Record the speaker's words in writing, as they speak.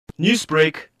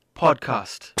Newsbreak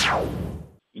podcast.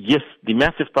 Yes, the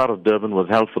Mass Iftaar of Durban was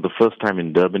held for the first time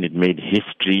in Durban. It made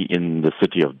history in the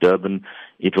city of Durban.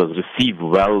 It was received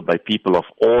well by people of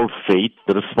all faith.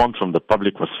 The response from the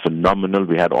public was phenomenal.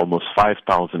 We had almost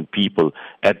 5,000 people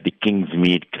at the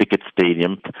Kingsmead Cricket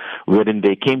Stadium, wherein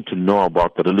they came to know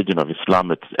about the religion of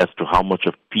Islam as to how much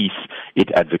of peace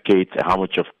it advocates, how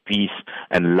much of peace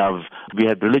and love. We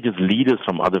had religious leaders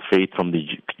from other faiths, from the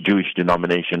Jewish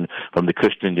denomination, from the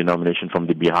Christian denomination, from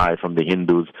the Baha'i, from the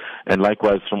Hindus, and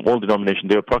likewise from all denominations.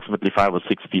 There were approximately 5 or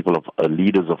 6 people of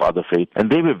leaders of other faiths,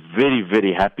 and they were very,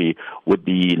 very happy with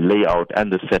the layout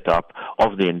and the setup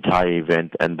of the entire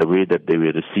event and the way that they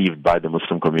were received by the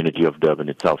Muslim community of Durban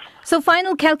itself. So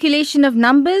final calculation of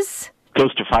numbers?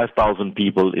 Close to 5,000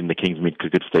 people in the Kingsmead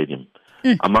Cricket Stadium.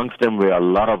 Amongst them were a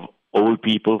lot of old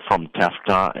people from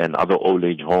TAFTA and other old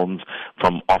age homes,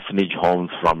 from orphanage homes,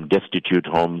 from destitute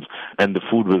homes, and the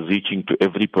food was reaching to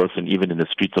every person, even in the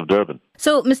streets of Durban.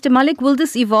 So, Mr. Malek, will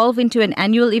this evolve into an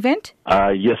annual event?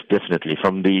 Yes, definitely.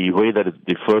 From the way that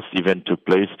the first event took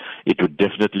place, it would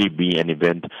definitely be an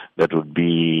event that would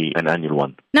be an annual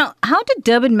one. Now, how did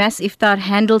Durban Mass Iftaar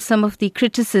handle some of the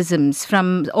criticisms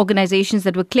from organizations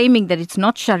that were claiming that it's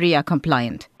not Sharia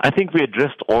compliant? I think we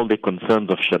addressed all the concerns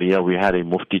of Sharia. We had a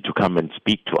mufti to come and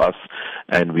speak to us,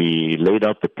 and we laid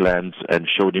out the plans and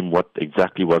showed him what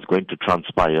exactly was going to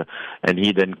transpire, and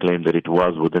he then claimed that it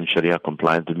was within Sharia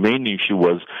compliance. The main issue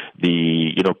was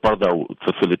the, parda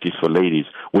facilities for ladies,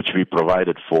 which we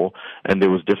provided for, and there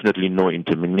was definitely no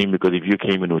intermingling, because if you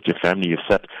came in with your family, you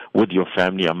sat with your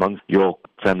family amongst your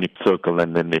family circle,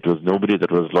 and then it was nobody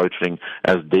that was loitering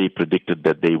as they predicted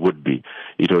that they would be.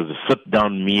 It was a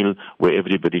sit-down meal where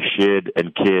everybody shared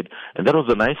and cared, and that was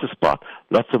the nicest part.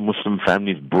 Lots of Muslim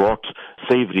families brought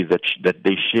savories that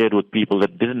they shared with people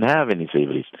that didn't have any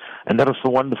savories, and that was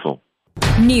so wonderful.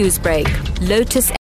 Newsbreak, Lotus